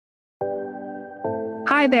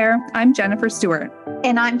Hi there, I'm Jennifer Stewart.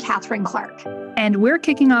 And I'm Catherine Clark. And we're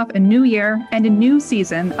kicking off a new year and a new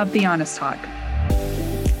season of The Honest Talk.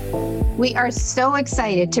 We are so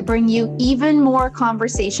excited to bring you even more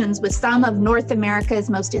conversations with some of North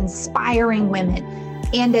America's most inspiring women.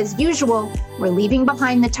 And as usual, we're leaving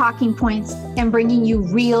behind the talking points and bringing you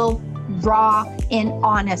real, raw, and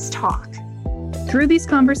honest talk. Through these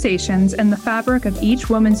conversations and the fabric of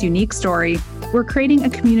each woman's unique story, we're creating a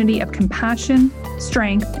community of compassion,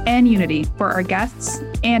 strength, and unity for our guests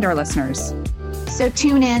and our listeners. So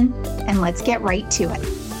tune in and let's get right to it.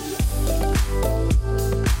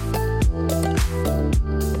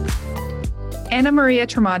 Maria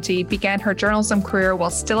Tremonti began her journalism career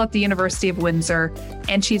while still at the University of Windsor,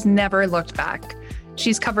 and she's never looked back.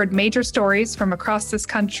 She's covered major stories from across this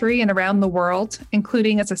country and around the world,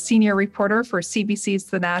 including as a senior reporter for CBC's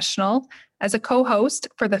The National, as a co-host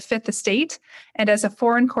for The Fifth Estate, and as a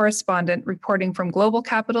foreign correspondent reporting from global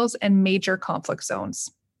capitals and major conflict zones.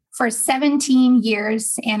 For 17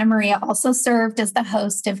 years, Anna Maria also served as the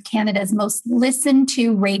host of Canada's most listened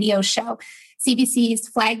to radio show, CBC's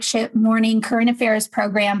flagship morning current affairs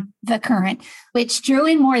program, The Current, which drew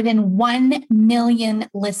in more than 1 million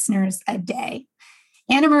listeners a day.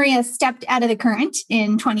 Anna Maria stepped out of The Current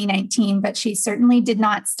in 2019, but she certainly did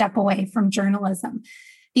not step away from journalism.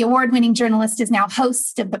 The award-winning journalist is now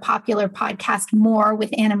host of the popular podcast More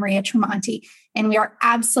with Anna Maria Tremonti, and we are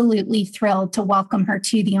absolutely thrilled to welcome her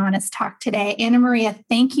to The Honest Talk today. Anna Maria,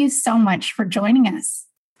 thank you so much for joining us.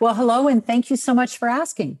 Well, hello, and thank you so much for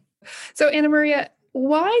asking. So, Anna Maria,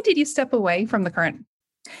 why did you step away from The Current?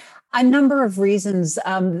 A number of reasons.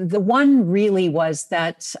 The one really was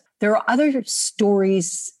that there are other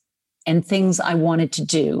stories and things I wanted to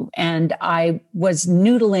do. And I was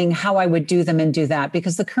noodling how I would do them and do that,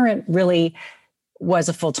 because The Current really was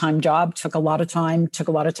a full-time job, took a lot of time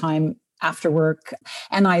after work,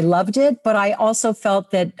 and I loved it. But I also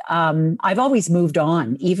felt that I've always moved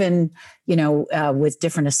on, even, with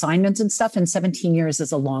different assignments and stuff. And 17 years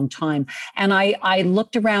is a long time. And I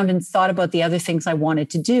looked around and thought about the other things I wanted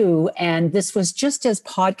to do. And this was just as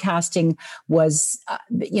podcasting was,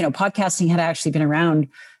 podcasting had actually been around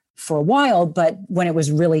for a while, but when it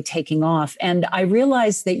was really taking off. And I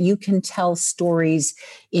realized that you can tell stories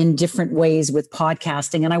in different ways with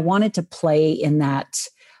podcasting. And I wanted to play in that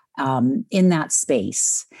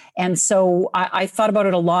space. And so I thought about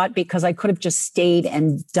it a lot, because I could have just stayed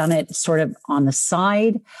and done it sort of on the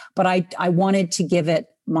side, but I wanted to give it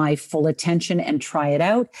my full attention and try it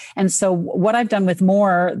out. And so what I've done with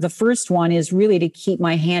More, the first one is really to keep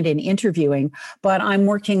my hand in interviewing, but I'm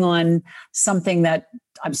working on something that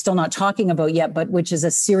I'm still not talking about yet, but which is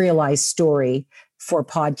a serialized story for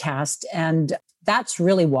podcast. And that's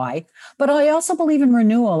really why. But I also believe in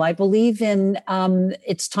renewal. I believe in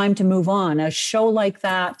it's time to move on. A show like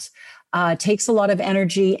that takes a lot of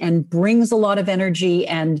energy and brings a lot of energy.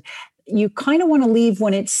 And you kind of want to leave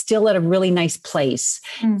when it's still at a really nice place.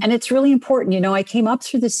 And it's really important. I came up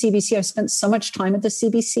through the CBC. I've spent so much time at the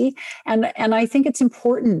CBC. And I think it's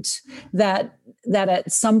important that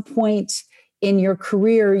at some point in your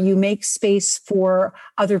career, you make space for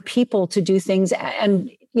other people to do things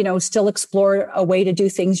and, still explore a way to do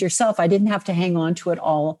things yourself. I didn't have to hang on to it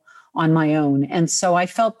all on my own. And so I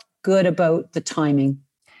felt good about the timing.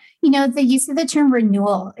 The use of the term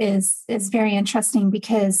renewal is very interesting,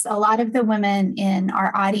 because a lot of the women in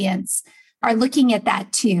our audience are looking at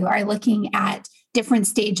that too, are looking at different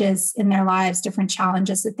stages in their lives, different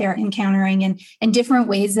challenges that they're encountering, and different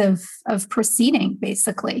ways of proceeding,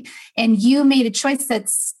 basically. And you made a choice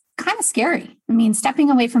that's kind of scary. I mean,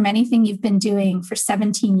 stepping away from anything you've been doing for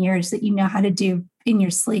 17 years that you know how to do in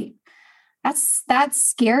your sleep. That's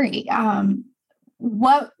scary.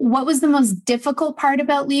 What was the most difficult part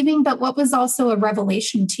about leaving, but what was also a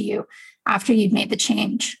revelation to you after you'd made the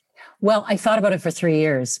change? Well, I thought about it for 3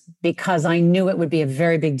 years, because I knew it would be a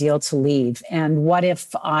very big deal to leave. And what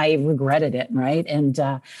if I regretted it, right? And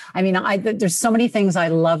there's so many things I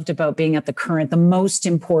loved about being at The Current, the most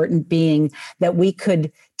important being that we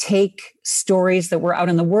could take stories that were out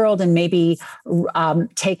in the world and maybe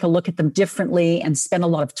take a look at them differently and spend a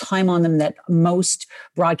lot of time on them that most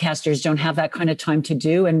broadcasters don't have that kind of time to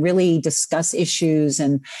do, and really discuss issues.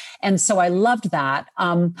 And so I loved that.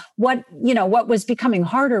 What was becoming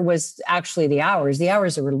harder was actually the hours. The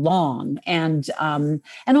hours were long. And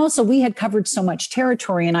also we had covered so much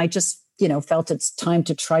territory, and I just felt it's time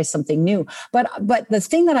to try something new. But the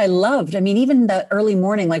thing that I loved, I mean, even the early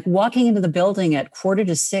morning, like walking into the building at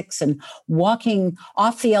 5:45 and walking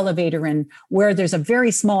off the elevator, and where there's a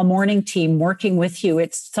very small morning team working with you,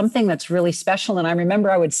 it's something that's really special. And I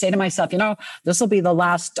remember I would say to myself, this will be the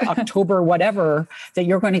last October, whatever, that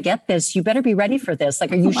you're going to get this. You better be ready for this.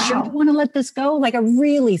 Like, are you sure you want to let this go? Like, I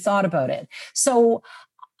really thought about it. So,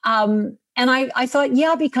 and I thought,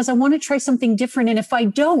 because I want to try something different. And if I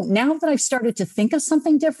don't, now that I've started to think of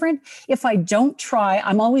something different, if I don't try,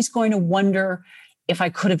 I'm always going to wonder if I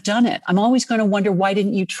could have done it. I'm always going to wonder, why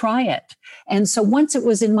didn't you try it? And so once it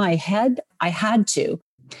was in my head, I had to.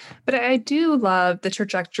 But I do love the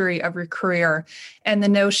trajectory of your career and the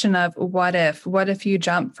notion of what if you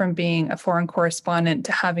jump from being a foreign correspondent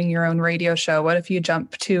to having your own radio show? What if you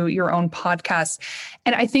jump to your own podcast?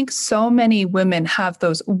 And I think so many women have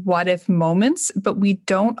those what if moments, but we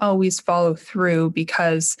don't always follow through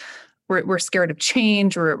because we're scared of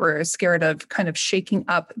change, or we're scared of kind of shaking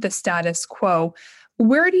up the status quo.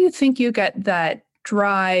 Where do you think you get that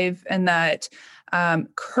drive and that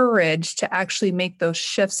courage to actually make those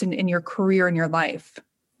shifts in your career and your life?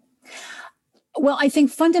 Well, I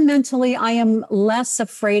think fundamentally, I am less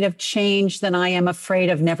afraid of change than I am afraid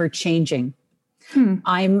of never changing.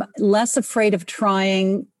 I'm less afraid of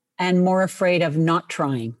trying and more afraid of not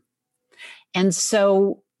trying. And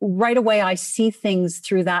so right away, I see things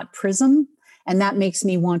through that prism, and that makes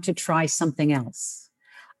me want to try something else.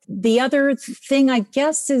 The other thing, I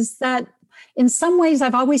guess, is that in some ways,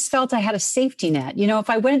 I've always felt I had a safety net. If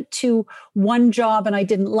I went to one job and I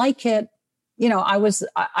didn't like it,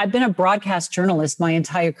 I've been a broadcast journalist my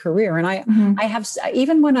entire career. And I have,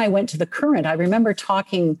 even when I went to the Current, I remember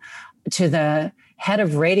talking to the head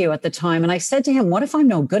of radio at the time. And I said to him, what if I'm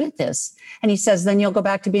no good at this? And he says, then you'll go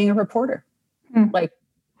back to being a reporter. Like,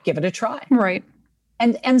 give it a try. Right.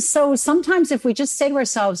 And so sometimes if we just say to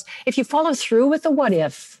ourselves, if you follow through with the what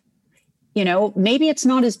if, maybe it's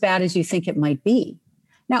not as bad as you think it might be.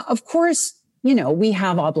 Now, of course, we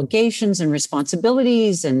have obligations and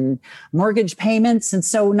responsibilities and mortgage payments. And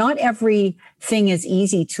so not everything is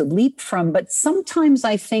easy to leap from, but sometimes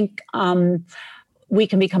I think we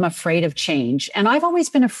can become afraid of change. And I've always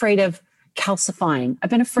been afraid of calcifying. I've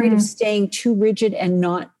been afraid of staying too rigid and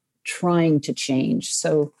not trying to change.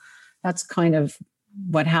 So that's kind of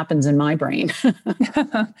what happens in my brain.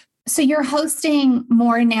 So you're hosting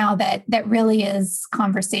more now that really is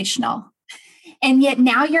conversational. And yet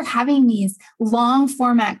now you're having these long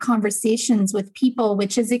format conversations with people,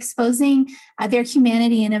 which is exposing their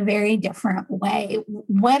humanity in a very different way.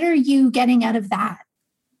 What are you getting out of that?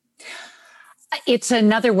 It's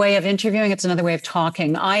another way of interviewing. It's another way of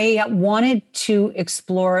talking. I wanted to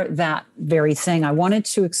explore that very thing. I wanted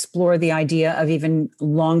to explore the idea of even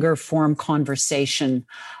longer form conversation.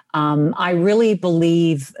 I really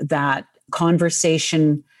believe that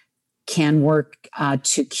conversation can work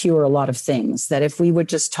to cure a lot of things, that if we would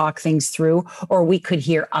just talk things through, or we could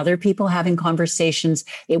hear other people having conversations,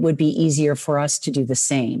 it would be easier for us to do the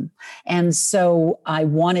same. And so I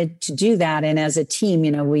wanted to do that. And as a team,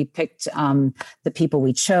 we picked the people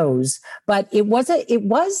we chose, but it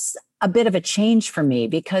was a bit of a change for me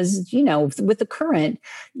because, with the Current,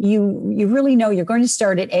 you really know you're going to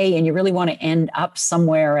start at A and you really want to end up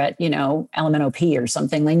somewhere at, LMNOP or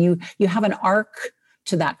something. And you have an arc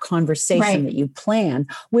to that conversation that you plan.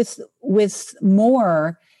 With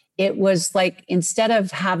more, it was like, instead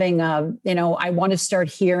of having I want to start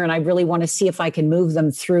here and I really want to see if I can move them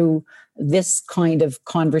through this kind of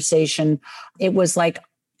conversation. It was like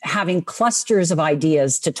having clusters of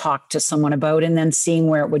ideas to talk to someone about and then seeing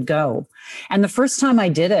where it would go. And the first time I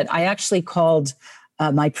did it, I actually called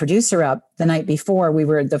my producer up the night before.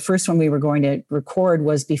 The first one we were going to record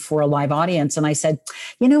was before a live audience. And I said,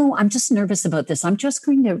 I'm just nervous about this. I'm just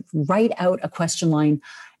going to write out a question line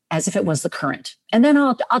as if it was the Current. And then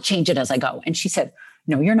I'll change it as I go. And she said,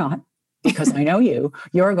 no, you're not. Because I know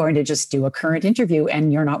you're going to just do a Current interview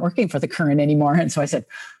and you're not working for the Current anymore. And so I said,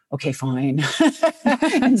 okay, fine.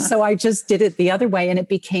 And so I just did it the other way. And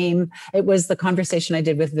it was the conversation I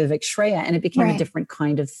did with Vivek Shreya, and it became a different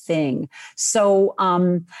kind of thing. So,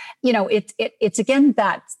 it's again,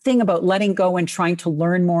 that thing about letting go and trying to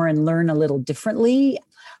learn more and learn a little differently.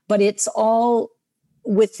 But it's all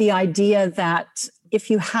with the idea that if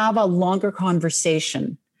you have a longer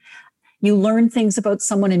conversation, you learn things about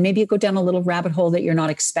someone and maybe you go down a little rabbit hole that you're not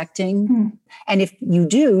expecting. And if you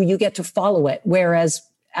do, you get to follow it. Whereas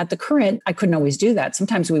at the Current, I couldn't always do that.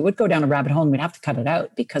 Sometimes we would go down a rabbit hole and we'd have to cut it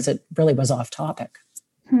out because it really was off topic.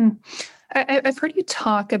 I've heard you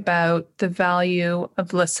talk about the value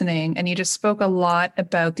of listening, and you just spoke a lot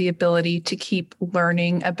about the ability to keep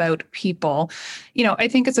learning about people. I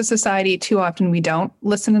think as a society, too often we don't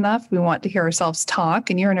listen enough. We want to hear ourselves talk,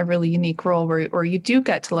 and you're in a really unique role where you do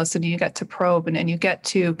get to listen, you get to probe, and you get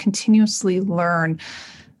to continuously learn.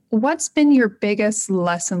 What's been your biggest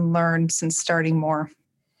lesson learned since starting more?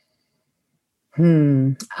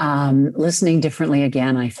 Listening differently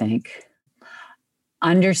again, I think.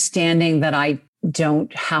 Understanding that I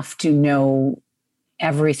don't have to know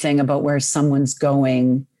everything about where someone's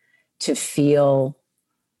going to feel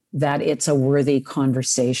that it's a worthy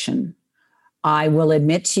conversation. I will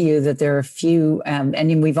admit to you that there are a few,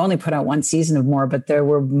 and we've only put out one season of More, but there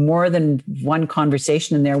were more than one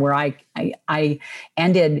conversation in there where I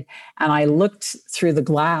ended and I looked through the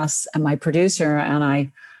glass at my producer and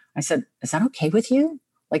I said, "Is that okay with you?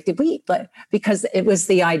 Like, did we?" Because it was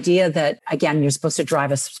the idea that, again, you're supposed to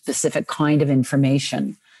drive a specific kind of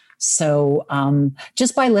information. So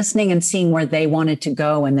just by listening and seeing where they wanted to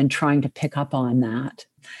go and then trying to pick up on that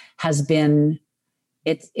has been,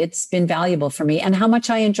 it's been valuable for me, and how much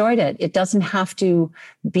I enjoyed it. It doesn't have to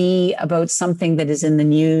be about something that is in the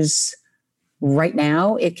news right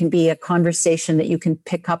now. It can be a conversation that you can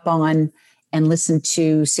pick up on and listen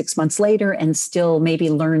to 6 months later and still maybe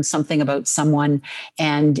learn something about someone,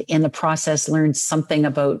 and in the process learn something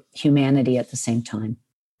about humanity at the same time.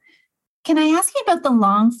 Can I ask you about the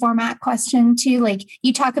long format question too? Like,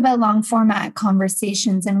 you talk about long format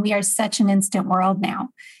conversations, and we are such an instant world now.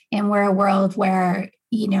 And we're a world where,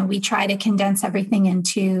 we try to condense everything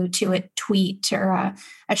into a tweet or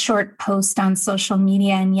a short post on social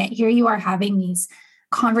media. And yet here you are having these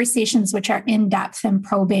conversations which are in depth and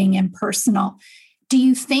probing and personal. Do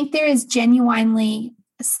you think there is genuinely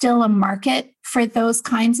still a market for those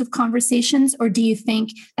kinds of conversations? Or do you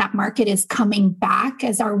think that market is coming back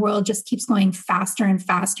as our world just keeps going faster and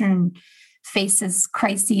faster and faces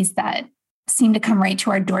crises that seem to come right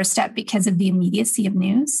to our doorstep because of the immediacy of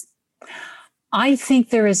news? I think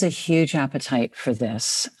there is a huge appetite for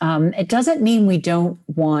this. It doesn't mean we don't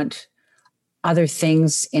want other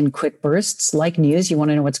things in quick bursts like news. You want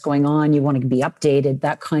to know what's going on. You want to be updated,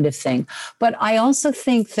 that kind of thing. But I also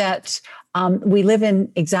think that we live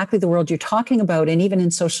in exactly the world you're talking about. And even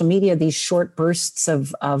in social media, these short bursts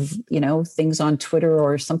of things on Twitter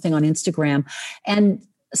or something on Instagram. And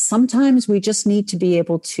sometimes we just need to be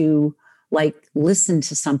able to listen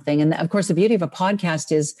to something. And of course, the beauty of a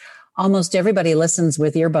podcast is almost everybody listens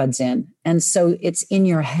with earbuds in. And so it's in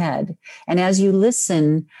your head. And as you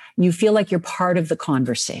listen, you feel like you're part of the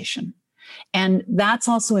conversation. And that's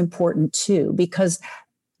also important too, because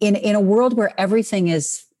in a world where everything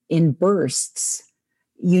is in bursts,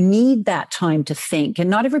 you need that time to think. And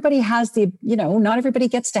not everybody has not everybody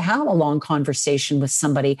gets to have a long conversation with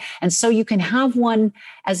somebody. And so you can have one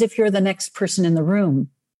as if you're the next person in the room.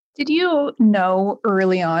 Did you know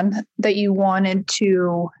early on that you wanted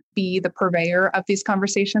to be the purveyor of these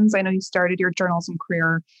conversations? I know you started your journalism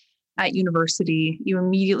career at university. You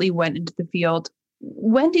immediately went into the field.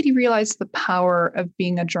 When did you realize the power of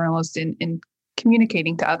being a journalist in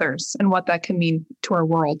communicating to others and what that can mean to our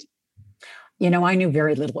world? I knew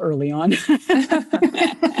very little early on.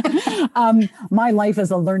 My life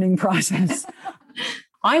is a learning process.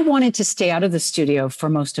 I wanted to stay out of the studio for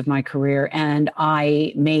most of my career, and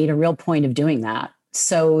I made a real point of doing that.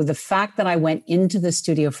 So the fact that I went into the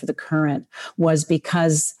studio for The Current was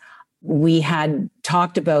because we had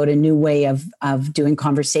talked about a new way of doing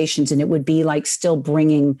conversations, and it would be like still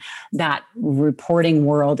bringing that reporting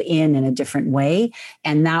world in a different way.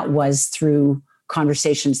 And that was through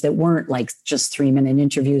conversations that weren't like just 3-minute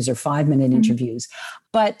interviews or 5-minute interviews.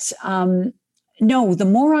 But no, the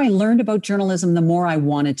more I learned about journalism, the more I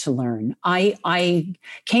wanted to learn. I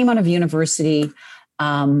came out of university,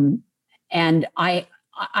 and I'd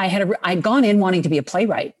gone in wanting to be a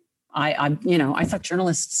playwright. I thought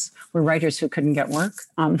journalists were writers who couldn't get work.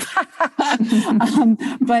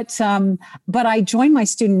 But I joined my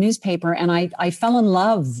student newspaper, and I fell in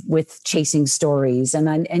love with chasing stories. And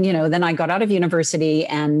then I got out of university,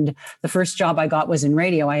 and the first job I got was in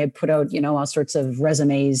radio. I had put out, all sorts of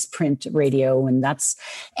resumes, print, radio, and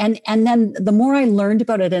then the more I learned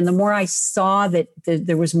about it and the more I saw that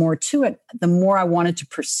there was more to it, the more I wanted to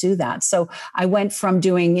pursue that. So I went from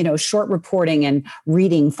doing, short reporting and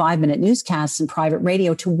reading 5-minute newscasts and private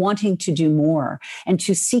radio to wanting to do more and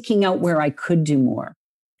to seeking out where I could do more.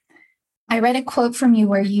 I read a quote from you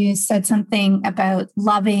where you said something about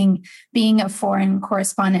loving being a foreign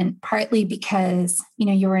correspondent, partly because,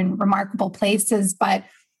 you were in remarkable places, but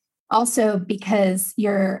also because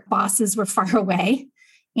your bosses were far away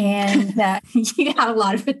and you had a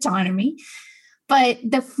lot of autonomy. But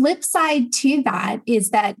the flip side to that is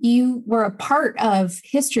that you were a part of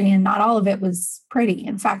history, and not all of it was pretty.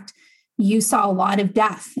 In fact, you saw a lot of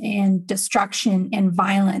death and destruction and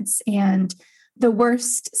violence and the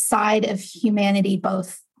worst side of humanity,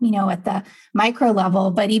 both, at the micro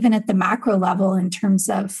level, but even at the macro level in terms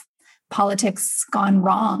of politics gone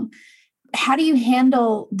wrong. How do you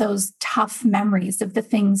handle those tough memories of the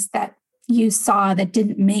things that you saw that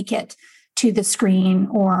didn't make it to the screen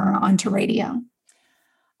or onto radio?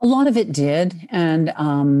 A lot of it did, and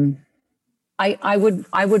I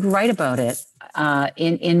would write about it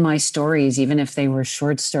in my stories, even if they were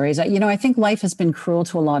short stories. I think life has been cruel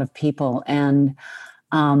to a lot of people, and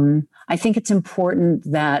I think it's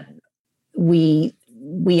important that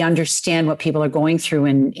we understand what people are going through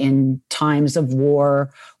in times of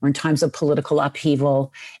war or in times of political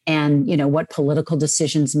upheaval, and what political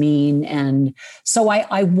decisions mean. And so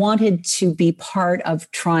I wanted to be part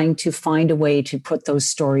of trying to find a way to put those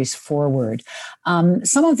stories forward.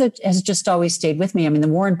 Some of it has just always stayed with me. I mean, the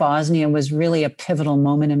war in Bosnia was really a pivotal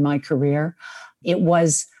moment in my career. It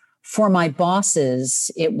was, for my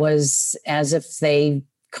bosses, it was as if they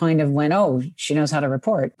kind of went, oh, she knows how to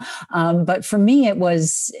report. But for me, it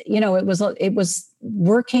was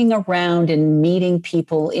working around and meeting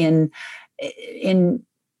people in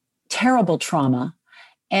terrible trauma.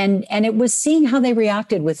 And it was seeing how they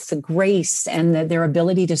reacted with the grace and their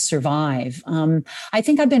ability to survive. I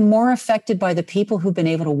think I've been more affected by the people who've been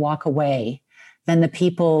able to walk away than the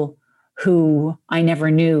people who I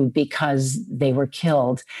never knew because they were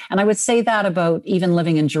killed. And I would say that about even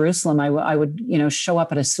living in Jerusalem. I would, show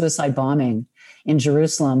up at a suicide bombing in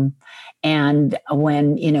Jerusalem. And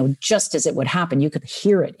when, just as it would happen, you could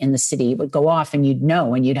hear it in the city. It would go off and you'd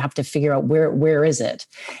know, and you'd have to figure out where is it.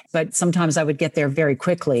 But sometimes I would get there very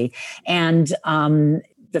quickly. And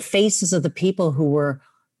the faces of the people who were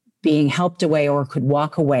being helped away or could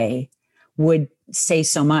walk away would say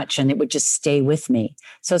so much, and it would just stay with me.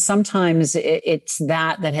 So sometimes it's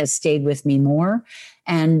that has stayed with me more.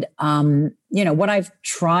 And, what I've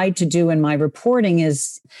tried to do in my reporting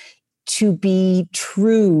is to be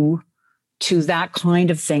true to that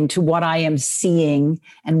kind of thing, to what I am seeing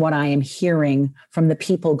and what I am hearing from the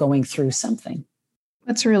people going through something.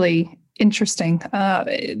 That's really interesting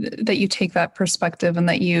that you take that perspective and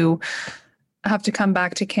that you have to come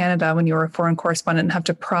back to Canada when you were a foreign correspondent and have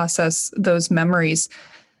to process those memories.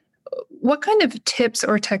 What kind of tips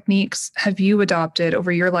or techniques have you adopted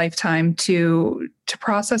over your lifetime to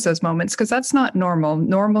process those moments? Because that's not normal.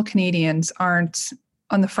 Normal Canadians aren't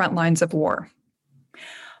on the front lines of war.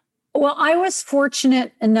 Well, I was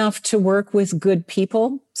fortunate enough to work with good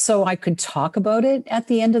people, so I could talk about it at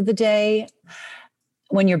the end of the day.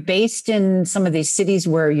 When you're based in some of these cities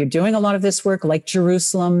where you're doing a lot of this work, like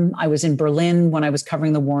Jerusalem, I was in Berlin when I was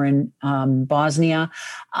covering the war in Bosnia.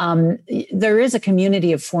 There is a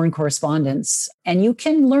community of foreign correspondents, and you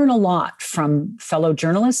can learn a lot from fellow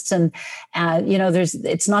journalists. And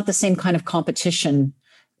it's not the same kind of competition.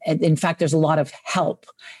 In fact, there's a lot of help,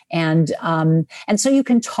 and so you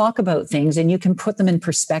can talk about things and you can put them in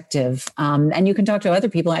perspective, and you can talk to other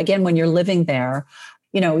people. Again, when you're living there,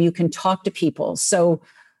 you can talk to people. So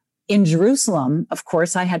in Jerusalem, of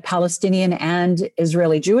course, I had Palestinian and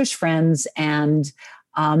Israeli Jewish friends, and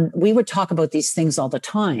we would talk about these things all the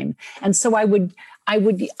time. And so I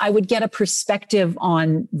would get a perspective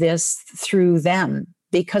on this through them,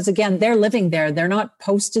 because again, they're living there. They're not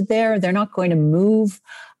posted there. They're not going to move.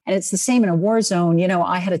 And it's the same in a war zone.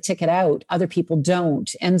 I had a ticket out. Other people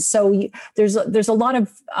don't. And so there's a lot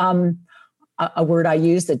of, a word I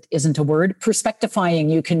use that isn't a word,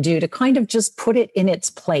 perspectifying you can do to kind of just put it in its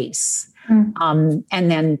place, and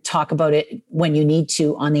then talk about it when you need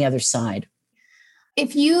to on the other side.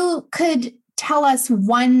 If you could tell us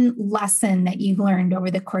one lesson that you've learned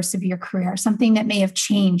over the course of your career, something that may have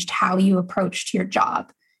changed how you approached your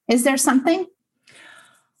job, is there something?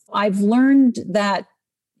 I've learned that,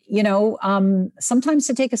 sometimes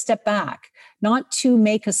to take a step back, not to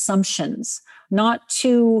make assumptions, not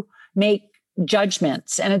to make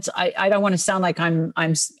judgments. And I don't want to sound like I'm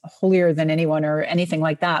holier than anyone or anything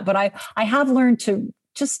like that, but I have learned to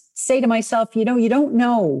just say to myself, you don't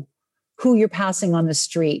know who you're passing on the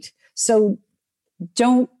street, so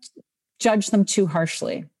don't judge them too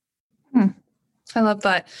harshly. I love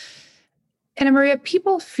that. And Maria,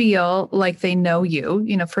 people feel like they know you.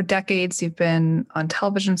 For decades, you've been on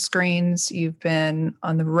television screens, you've been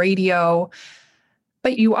on the radio,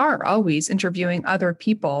 but you are always interviewing other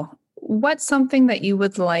people. What's something that you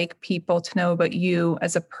would like people to know about you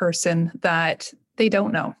as a person that they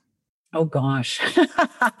don't know? Oh gosh.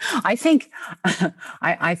 I think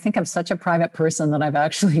I'm such a private person that I've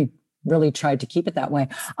actually really tried to keep it that way.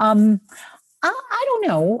 I don't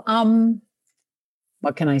know.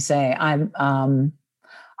 What can I say? I'm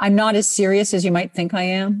not as serious as you might think I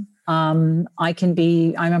am. I'm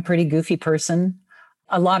a pretty goofy person.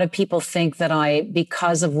 A lot of people think that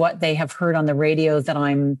because of what they have heard on the radio, that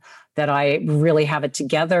I really have it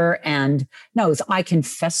together. And no, I can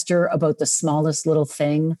fester about the smallest little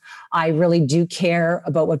thing. I really do care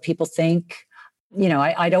about what people think. You know,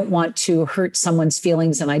 I don't want to hurt someone's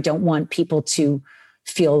feelings, and I don't want people to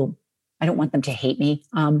I don't want them to hate me.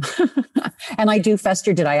 And I do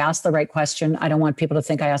fester. Did I ask the right question? I don't want people to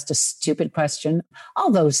think I asked a stupid question.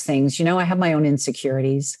 All those things, I have my own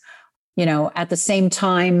insecurities. At the same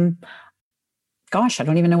time, gosh, I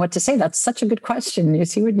don't even know what to say. That's such a good question. You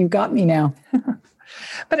see what you got me now.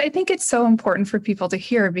 But I think it's so important for people to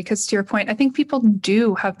hear, because to your point, I think people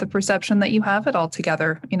do have the perception that you have it all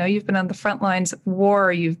together. You've been on the front lines of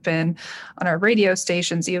war, you've been on our radio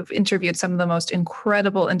stations, you've interviewed some of the most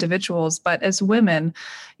incredible individuals. But as women,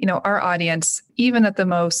 our audience, even at the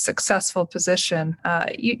most successful position,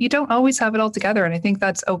 you don't always have it all together. And I think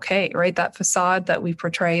that's okay, right? That facade that we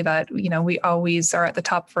portray that, we always are at the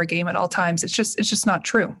top of our game at all times. It's just not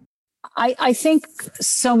true. I think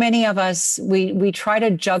so many of us, we try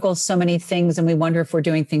to juggle so many things, and we wonder if we're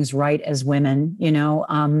doing things right as women,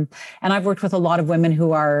 and I've worked with a lot of women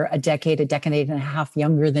who are a decade and a half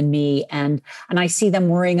younger than me. And I see them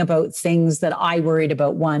worrying about things that I worried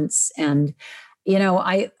about once. And,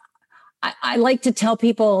 I like to tell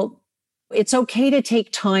people, it's okay to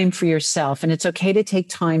take time for yourself, and it's okay to take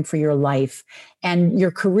time for your life. And your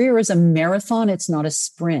career is a marathon. It's not a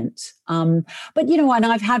sprint. But, and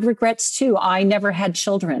I've had regrets too. I never had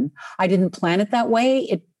children. I didn't plan it that way.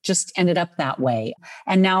 It just ended up that way.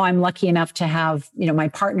 And now I'm lucky enough to have, my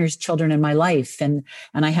partner's children in my life, and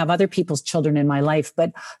I have other people's children in my life.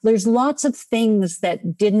 But there's lots of things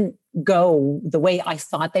that didn't go the way I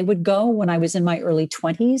thought they would go when I was in my early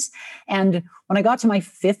 20s. And when I got to my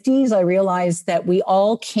 50s, I realized that we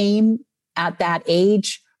all came at that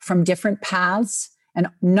age from different paths, and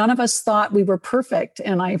none of us thought we were perfect.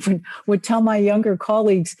 And I would tell my younger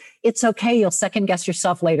colleagues, it's okay, you'll second guess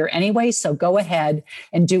yourself later anyway, so go ahead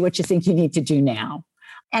and do what you think you need to do now.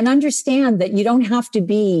 And understand that you don't have to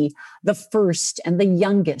be the first and the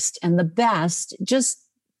youngest and the best. Just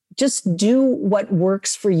do what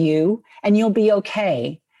works for you, and you'll be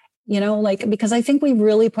okay. Because I think we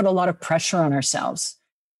really put a lot of pressure on ourselves.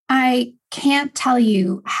 I can't tell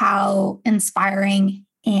you how inspiring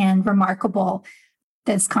and remarkable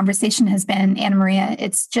this conversation has been, Anna Maria.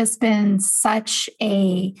 It's just been such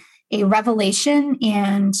a revelation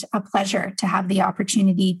and a pleasure to have the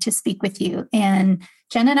opportunity to speak with you. And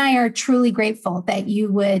Jen and I are truly grateful that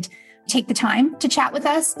you would take the time to chat with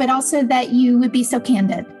us, but also that you would be so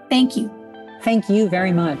candid. Thank you. Thank you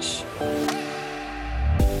very much.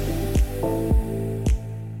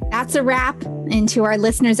 That's a wrap. And to our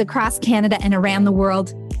listeners across Canada and around the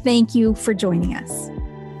world, thank you for joining us.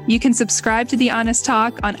 You can subscribe to The Honest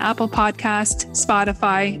Talk on Apple Podcast,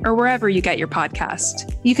 Spotify, or wherever you get your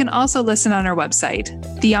podcast. You can also listen on our website,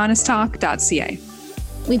 thehonesttalk.ca.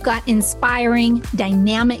 We've got inspiring,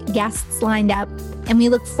 dynamic guests lined up, and we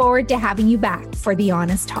look forward to having you back for The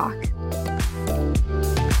Honest Talk.